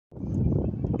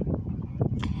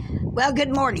Well,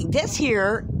 good morning. This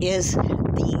here is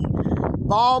the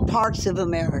ballparks of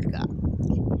America.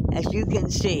 As you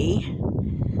can see,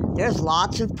 there's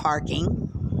lots of parking.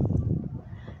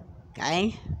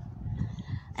 Okay?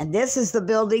 And this is the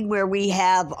building where we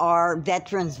have our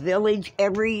Veterans Village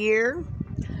every year.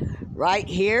 Right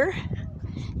here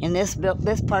in this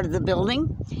part of the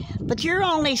building. But you're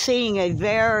only seeing a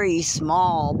very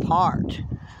small part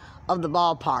of the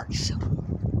ballparks.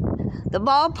 The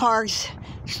ballparks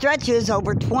stretches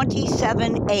over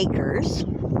 27 acres,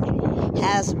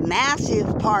 has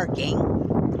massive parking,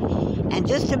 and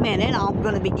just a minute I'm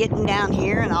going to be getting down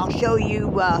here and I'll show you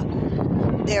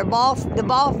the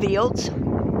ball fields.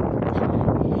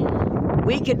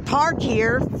 We could park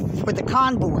here for the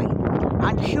convoy.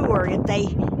 I'm sure if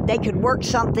they could work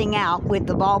something out with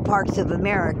the ballparks of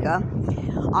America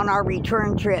on our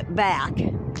return trip back.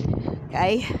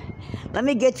 Okay, let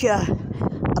me get you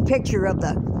a picture of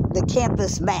the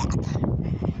campus map.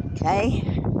 Okay,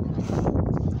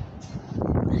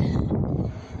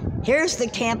 here's the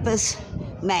campus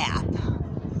map.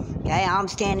 Okay, I'm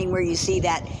standing where you see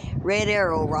that red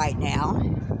arrow right now.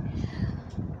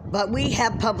 But we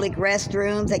have public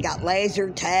restrooms. They got laser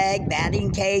tag,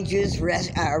 batting cages,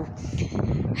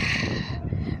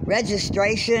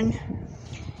 registration.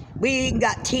 We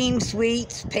got team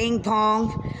suites, ping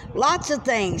pong, lots of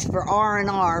things for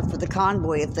R&R for the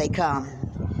convoy if they come.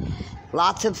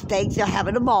 Lots of things. They're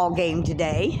having a ball game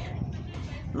today.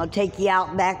 I'm going to take you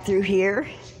out back through here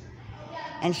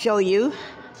and show you.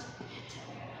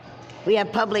 We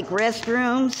have public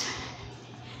restrooms.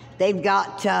 They've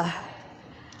got a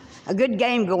good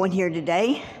game going here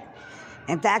today.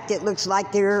 In fact, it looks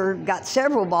like they've got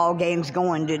several ball games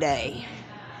going today.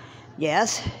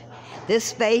 Yes, this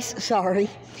space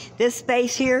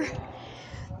here,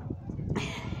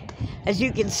 as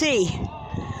you can see,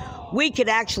 we could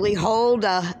actually hold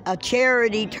a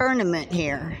charity tournament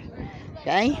here.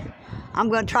 Okay, I'm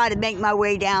going to try to make my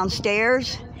way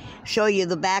downstairs, show you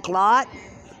the back lot.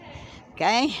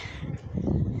 Okay,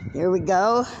 here we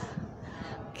go.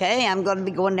 Okay, I'm going to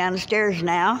be going down the stairs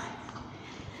now.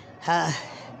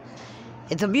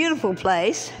 It's a beautiful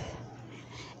place,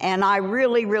 and I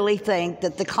really, really think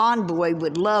that the convoy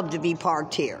would love to be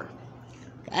parked here.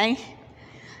 Okay,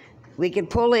 we could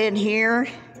pull in here,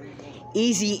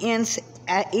 easy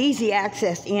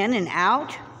access in and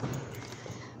out.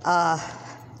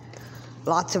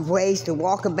 Lots of ways to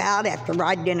walk about after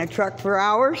riding in a truck for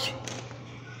hours,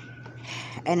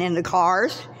 and in the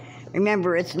cars.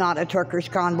 Remember, it's not a trucker's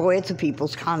convoy, it's a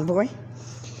people's convoy.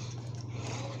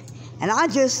 And I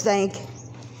just think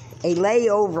a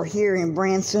layover here in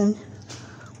Branson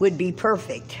would be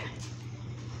perfect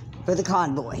for the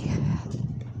convoy.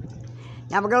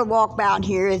 Now we're going to walk out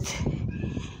here,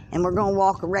 and we're going to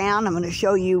walk around. I'm going to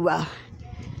show you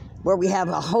where we have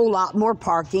a whole lot more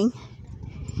parking.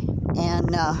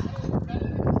 And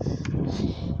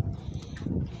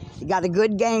you got a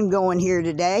good game going here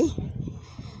today.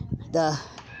 The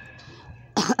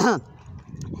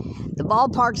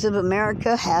ballparks of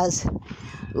America has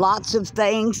lots of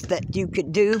things that you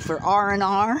could do for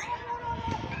R&R.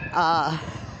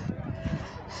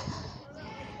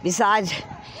 Besides,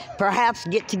 perhaps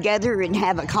get together and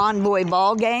have a convoy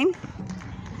ball game.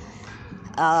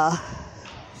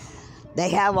 They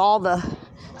have all the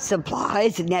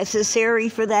supplies necessary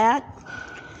for that.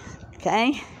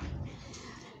 Okay.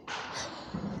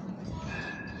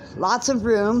 Lots of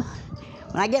room.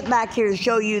 When I get back here to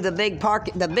show you the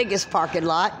biggest parking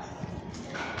lot,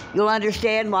 you'll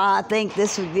understand why I think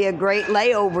this would be a great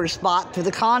layover spot for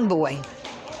the convoy.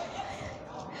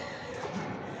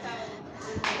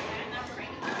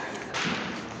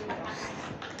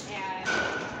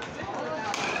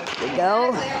 There we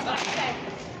go.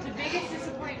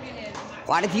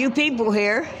 Quite a few people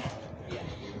here.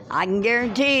 I can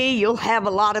guarantee you'll have a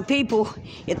lot of people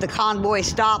if the convoy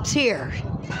stops here.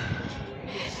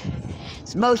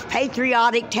 The most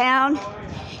patriotic town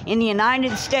in the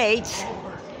United States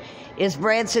is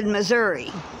Branson,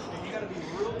 Missouri.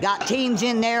 Got teams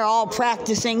in there all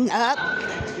practicing up.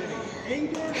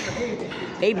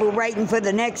 People waiting for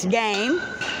the next game.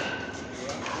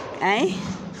 Okay.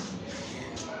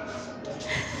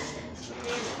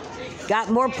 Got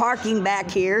more parking back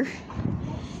here.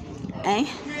 Okay.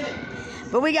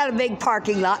 But we got a big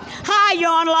parking lot. Hi, you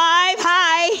on live?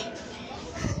 Hi.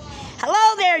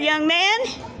 Hello there, young man.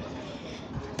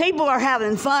 People are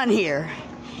having fun here.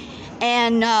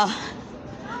 And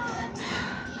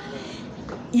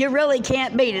you really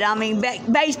can't beat it. I mean,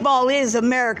 baseball is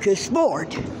America's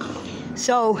sport.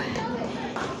 So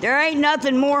there ain't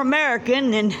nothing more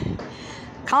American than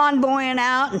convoying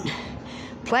out and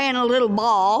playing a little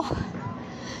ball.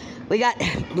 We got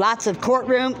lots of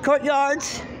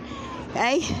courtyards,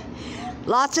 okay?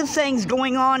 Lots of things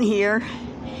going on here.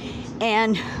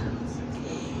 And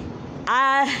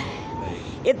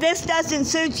if this doesn't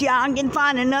suit you, I can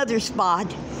find another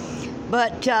spot.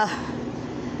 But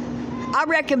I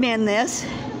recommend this.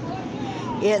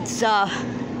 It's, I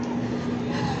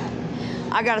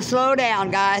gotta slow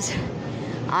down, guys.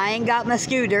 I ain't got my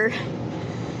scooter.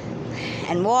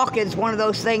 And walk is one of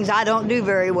those things I don't do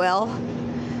very well.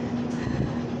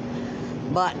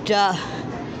 But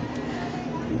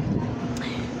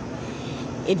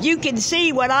if you can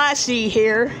see what I see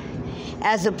here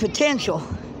as a potential.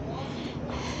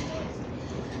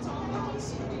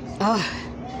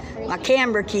 My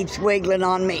camera keeps wiggling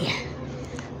on me.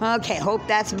 Okay, hope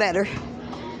that's better.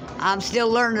 I'm still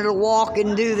learning to walk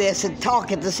and do this and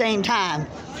talk at the same time.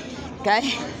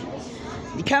 Okay?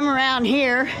 You come around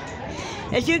here,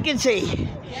 as you can see,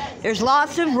 there's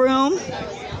lots of room,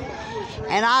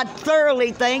 and I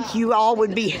thoroughly think you all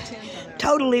would be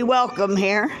totally welcome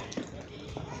here.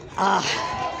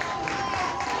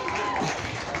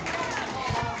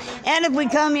 And if we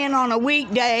come in on a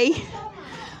weekday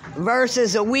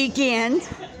versus a weekend,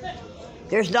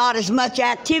 there's not as much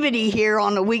activity here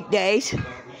on the weekdays,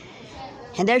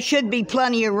 and there should be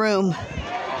plenty of room.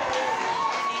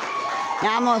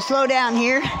 Now I'm gonna slow down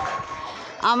here.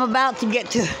 I'm about to get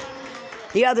to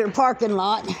the other parking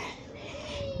lot.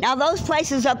 Now those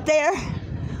places up there,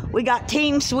 we got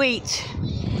team suites.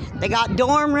 They got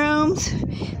dorm rooms,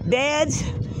 beds,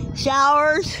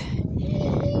 showers,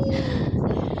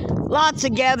 lots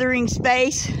of gathering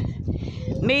space,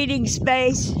 meeting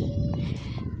space,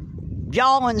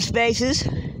 jawing spaces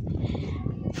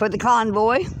for the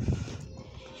convoy.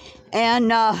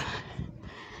 And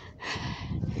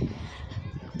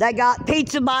they got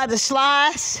pizza by the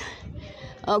slice,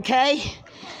 okay?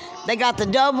 They got the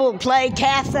double play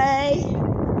cafe.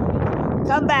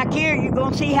 Come back here, you're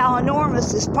gonna see how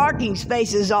enormous this parking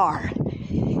spaces are.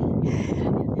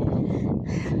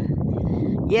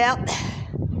 Yep.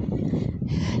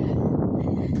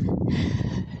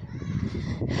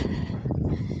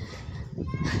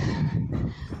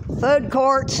 Food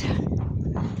courts.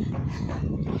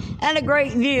 And a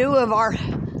great view of our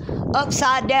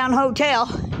upside down hotel.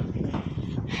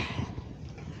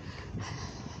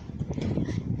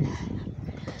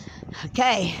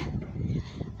 Okay.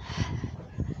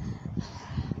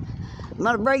 I'm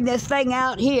gonna bring this thing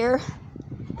out here.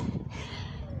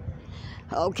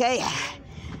 Okay.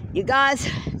 You guys,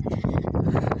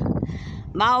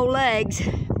 my old legs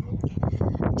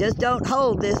just don't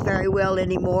hold this very well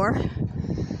anymore.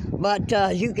 But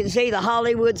you can see the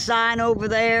Hollywood sign over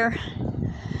there.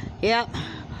 Yep.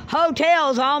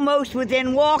 Hotel's almost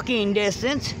within walking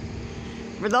distance.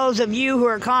 For those of you who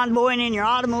are convoying in your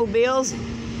automobiles,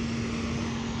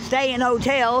 stay in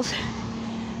hotels.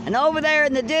 And over there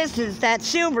in the distance, that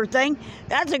silver thing,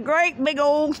 that's a great big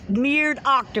old mirrored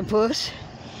octopus.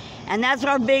 And that's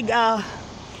our big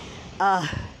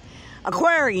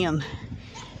aquarium.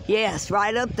 Yes,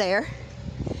 right up there.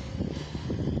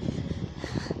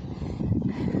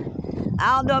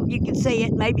 I don't know if you can see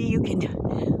it. Maybe you can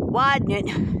widen it.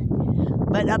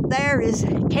 But up there is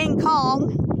King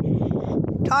Kong.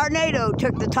 Tornado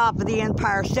took the top of the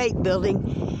Empire State Building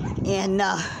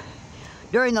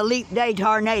during the Leap Day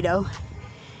tornado.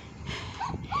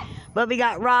 But we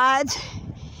got rides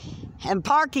and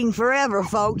parking forever,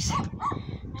 folks.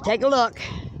 Take a look.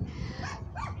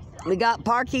 We got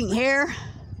parking here.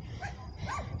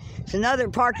 It's another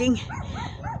parking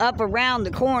up around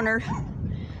the corner.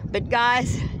 But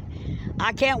guys,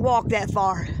 I can't walk that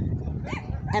far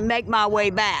and make my way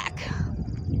back.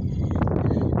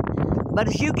 But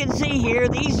as you can see here,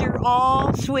 these are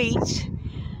all suites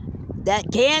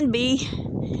that can be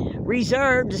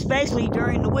reserved, especially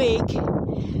during the week,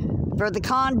 for the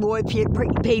convoy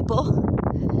people.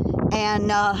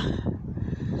 And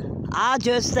I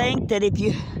just think that if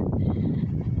you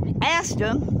asked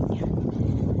them,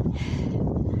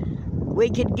 we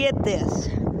could get this.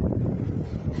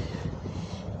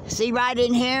 See right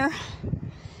in here,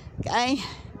 okay?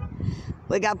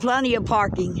 We got plenty of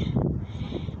parking.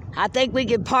 I think we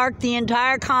could park the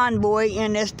entire convoy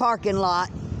in this parking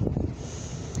lot.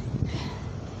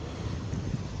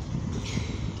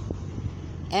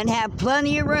 And have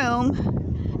plenty of room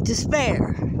to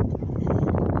spare.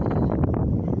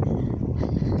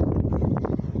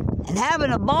 And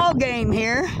having a ball game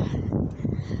here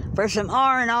for some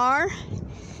R&R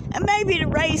and maybe to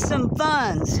raise some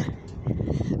funds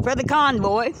for the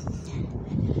convoy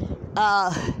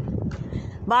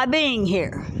by being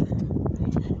here.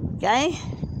 Okay?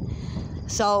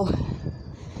 So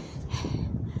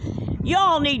You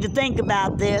all need to think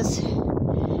about this.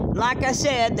 Like I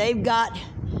said, they've got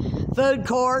food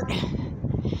court.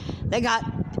 They got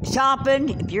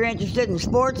shopping. If you're interested in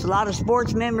sports, a lot of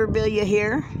sports memorabilia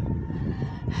here.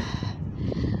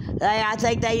 I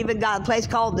think they even got a place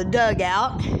called the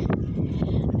Dugout.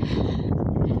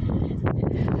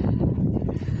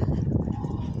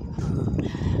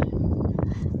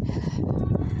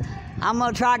 I'm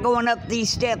going to try going up these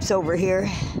steps over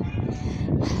here.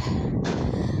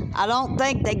 I don't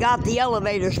think they got the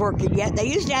elevators working yet. They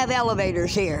used to have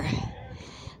elevators here.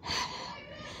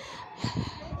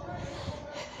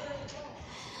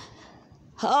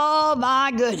 Oh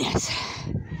my goodness.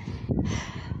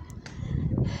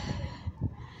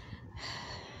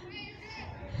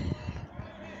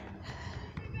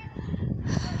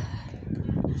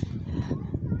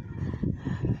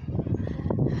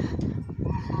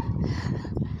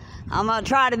 I'm going to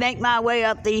try to make my way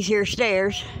up these here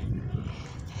stairs.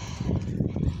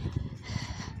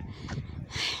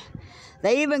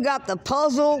 They even got the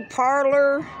puzzle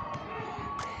parlor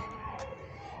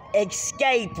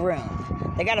escape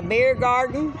room. They got a beer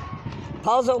garden,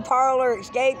 puzzle parlor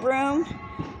escape room,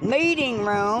 meeting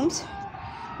rooms,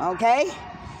 okay?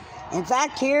 In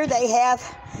fact, here they have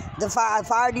the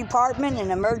fire department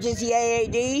and emergency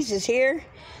AADs is here,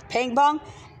 ping pong.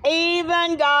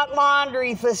 Even got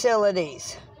laundry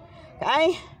facilities,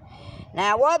 okay?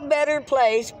 Now, what better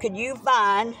place could you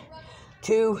find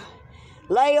to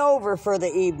lay over for the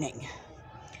evening?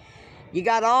 You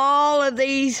got all of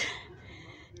these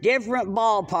different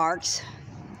ballparks,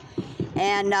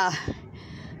 and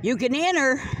you can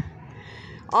enter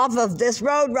off of this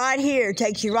road right here.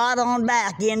 Takes you right on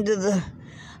back into the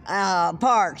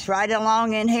parks, right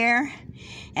along in here,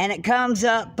 and it comes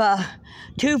up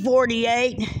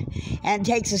 248 and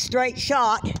takes a straight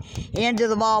shot into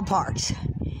the ballparks.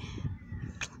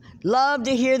 Love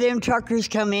to hear them truckers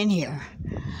come in here.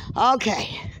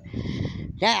 Okay,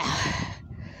 now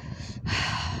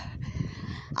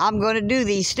I'm going to do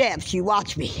these steps. You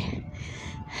watch me.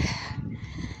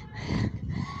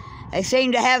 They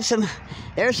seem to have some.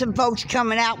 There's some folks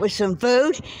coming out with some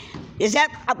food. Is that?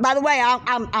 By the way,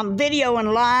 I'm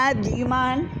videoing live. Do you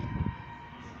mind?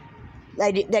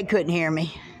 They couldn't hear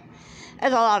me.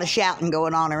 There's a lot of shouting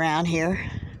going on around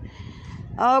here.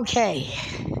 Okay.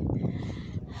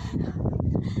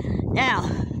 Now,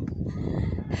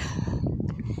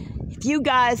 if you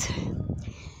guys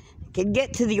can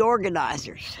get to the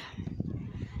organizers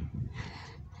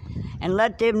and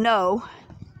let them know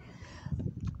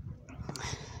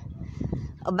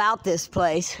about this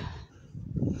place.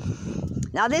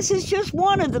 Now, this is just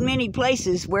one of the many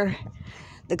places where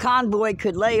the convoy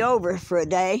could lay over for a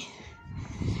day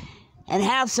and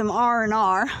have some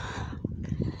R&R.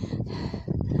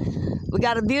 We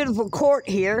got a beautiful court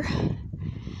here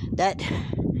that,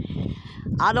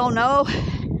 I don't know,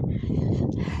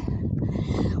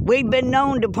 we've been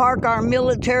known to park our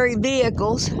military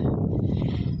vehicles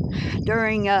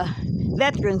during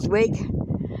Veterans Week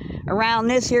around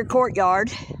this here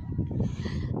courtyard.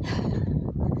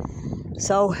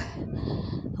 So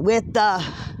with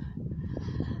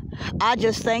I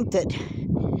just think that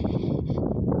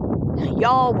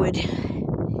y'all would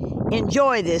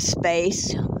enjoy this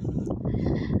space,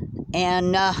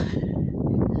 and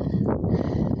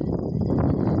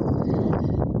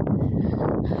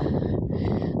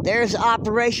there's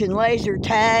Operation Laser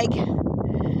Tag.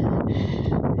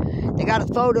 They got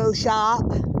a photo shop.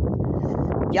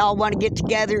 Y'all want to get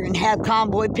together and have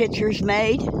convoy pictures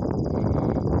made?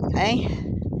 Okay.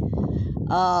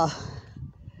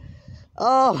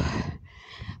 Oh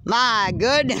my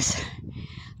goodness.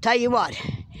 Tell you what,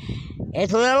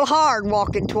 it's a little hard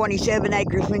walking 27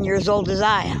 acres when you're as old as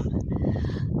I am.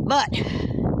 But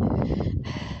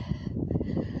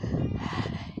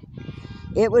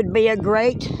it would be a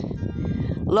great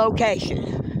location.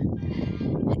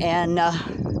 And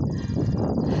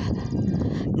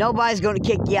nobody's going to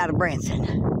kick you out of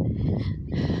Branson.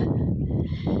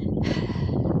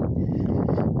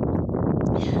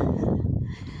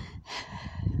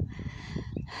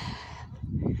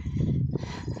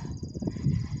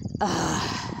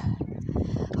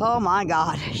 Oh my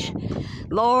gosh.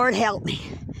 Lord help me.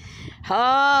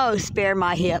 Oh, spare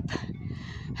my hip.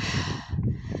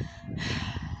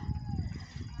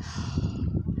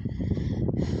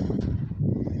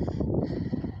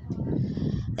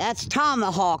 That's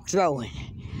tomahawk throwing.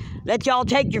 Let y'all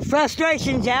take your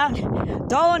frustrations out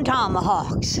throwing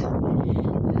tomahawks.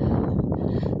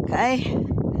 Okay?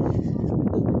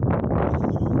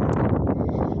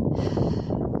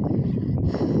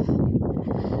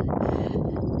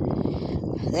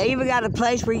 They even got a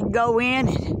place where you can go in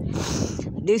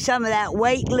and do some of that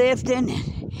weightlifting.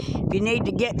 If you need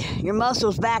to get your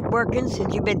muscles back working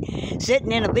since you've been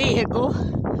sitting in a vehicle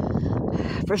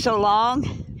for so long.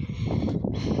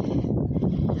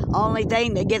 Only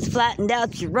thing that gets flattened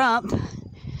out is your rump.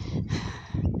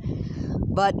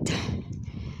 But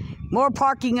more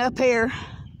parking up here.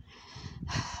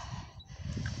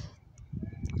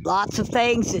 Lots of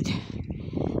things that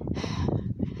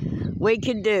we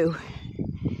could do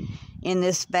in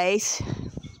this space.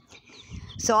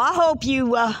 So I hope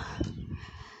you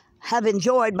have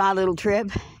enjoyed my little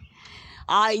trip.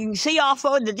 You can see off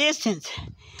in the distance,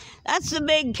 that's the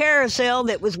big carousel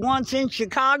that was once in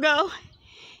Chicago,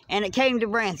 and it came to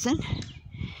Branson.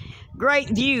 Great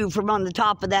view from on the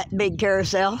top of that big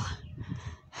carousel.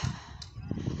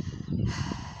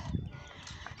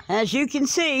 As you can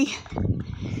see,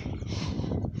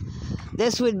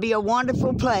 this would be a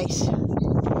wonderful place.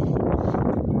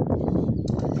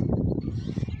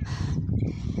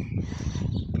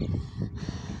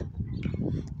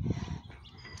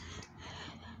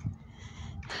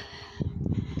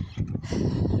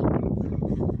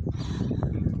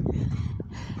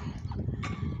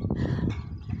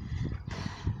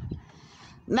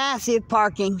 Massive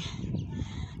parking,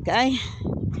 okay?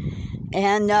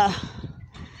 And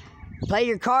play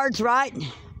your cards right.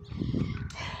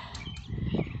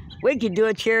 We could do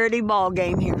a charity ball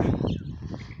game here.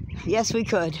 Yes, we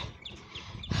could.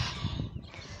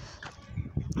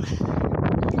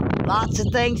 Lots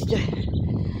of things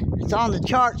it's on the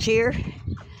charts here,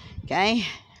 okay?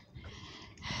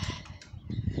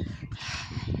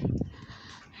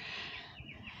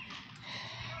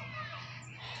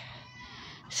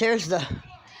 There's the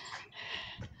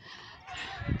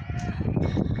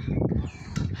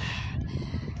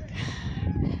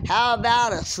how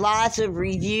about a slice of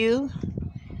review?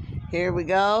 Here we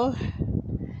go.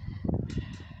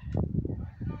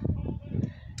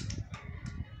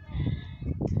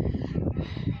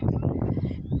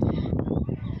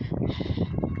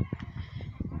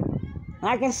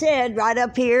 Like I said, right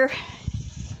up here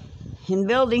in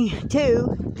building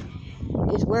 2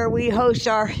 is where we host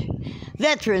our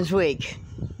Veterans Week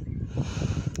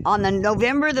on the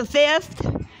November the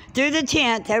 5th through the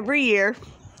 10th every year.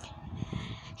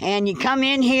 And you come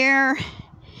in here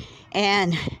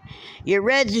and you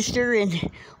register in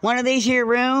one of these here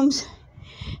rooms,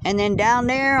 and then down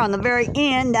there on the very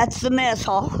end, that's the mess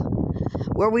hall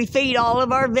where we feed all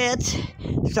of our vets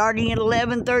starting at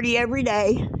 11:30 every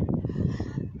day,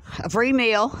 a free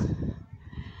meal.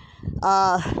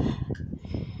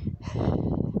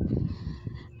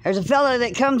 There's a fella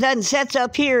that comes out and sets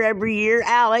up here every year,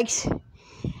 Alex,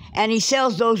 and he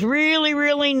sells those really,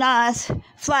 really nice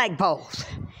flagpoles.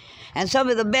 And some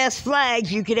of the best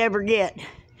flags you could ever get.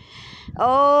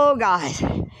 Oh, guys.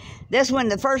 This one,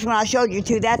 the first one I showed you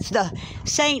to, that's the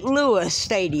St. Louis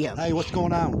Stadium. Hey, what's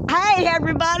going on? Hey,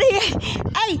 everybody.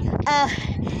 Hey,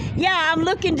 yeah, I'm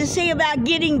looking to see about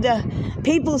getting the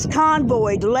People's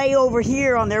Convoy to lay over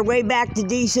here on their way back to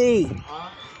D.C.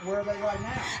 Where are they right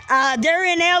now? They're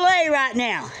in L.A. right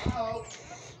now. Uh-oh.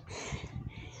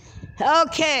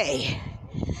 Okay.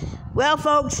 Well,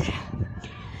 folks,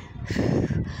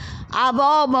 I've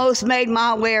almost made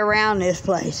my way around this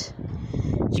place.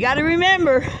 You got to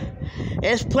remember,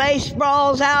 this place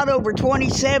sprawls out over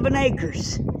 27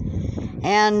 acres.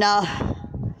 And I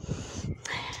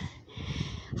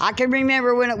can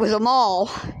remember when it was a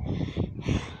mall.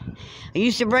 I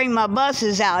used to bring my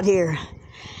buses out here.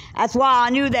 That's why I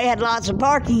knew they had lots of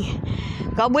parking.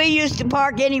 Because we used to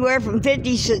park anywhere from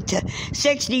 50 to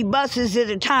 60 buses at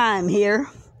a time here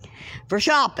for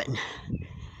shopping.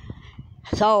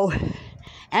 So,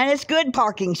 and it's good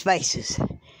parking spaces.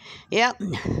 Yep.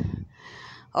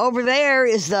 Over there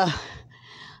is the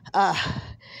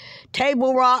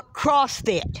Table Rock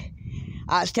CrossFit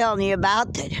I was telling you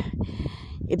about. That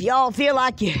if y'all feel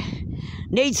like you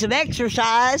need some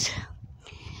exercise,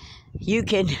 you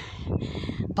can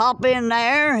pop in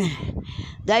there, and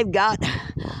they've got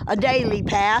a daily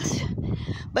pass.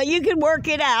 But you can work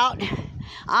it out.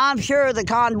 I'm sure the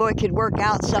convoy could work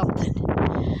out something.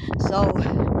 So,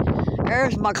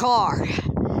 there's my car.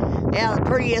 Yeah, the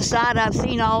prettiest sight I've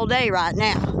seen all day right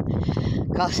now.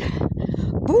 Because,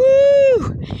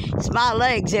 woo, it's my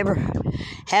legs ever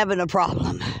having a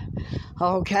problem.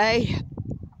 Okay?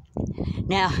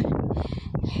 Now,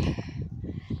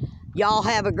 y'all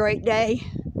have a great day.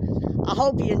 I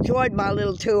hope you enjoyed my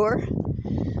little tour.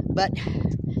 But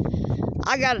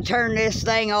I got to turn this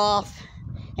thing off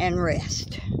and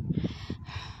rest.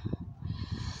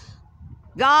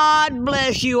 God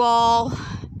bless you all.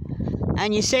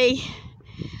 And you see,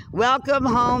 welcome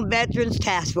home, Veterans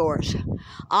Task Force.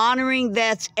 honoring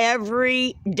vets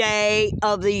every day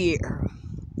of the year.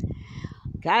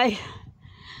 Okay?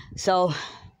 So,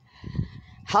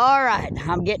 all right,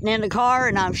 I'm getting in the car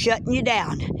and I'm shutting you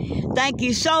down. Thank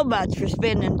you so much for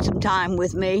spending some time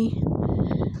with me.